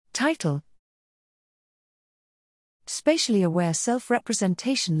Title: Spatially Aware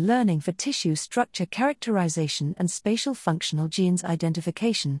Self-Representation Learning for Tissue Structure Characterization and Spatial Functional Genes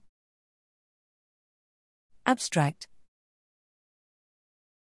Identification. Abstract: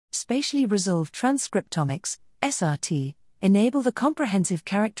 Spatially Resolved Transcriptomics, SRT, enable the comprehensive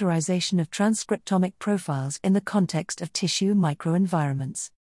characterization of transcriptomic profiles in the context of tissue microenvironments.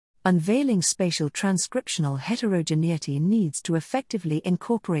 Unveiling spatial transcriptional heterogeneity needs to effectively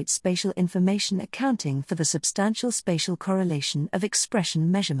incorporate spatial information accounting for the substantial spatial correlation of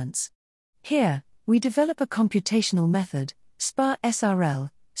expression measurements. Here, we develop a computational method, SPA-SRL,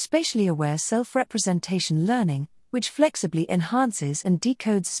 Spatially Aware Self-Representation Learning, which flexibly enhances and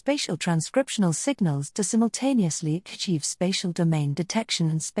decodes spatial transcriptional signals to simultaneously achieve spatial domain detection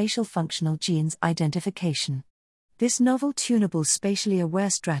and spatial functional genes identification. This novel tunable spatially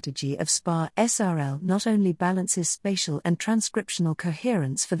aware strategy of SPA-SRL not only balances spatial and transcriptional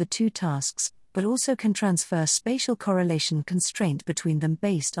coherence for the two tasks, but also can transfer spatial correlation constraint between them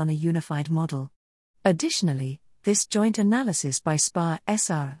based on a unified model. Additionally, this joint analysis by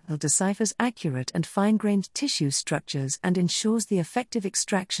SPA-SRL deciphers accurate and fine-grained tissue structures and ensures the effective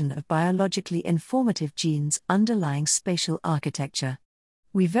extraction of biologically informative genes underlying spatial architecture.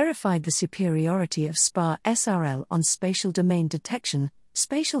 We verified the superiority of SPA-SRL on spatial domain detection,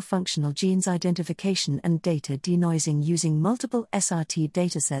 spatial functional genes identification and data denoising using multiple SRT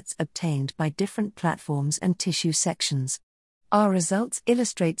datasets obtained by different platforms and tissue sections. Our results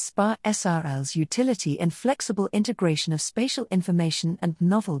illustrate SPA-SRL's utility in flexible integration of spatial information and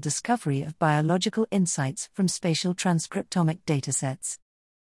novel discovery of biological insights from spatial transcriptomic datasets.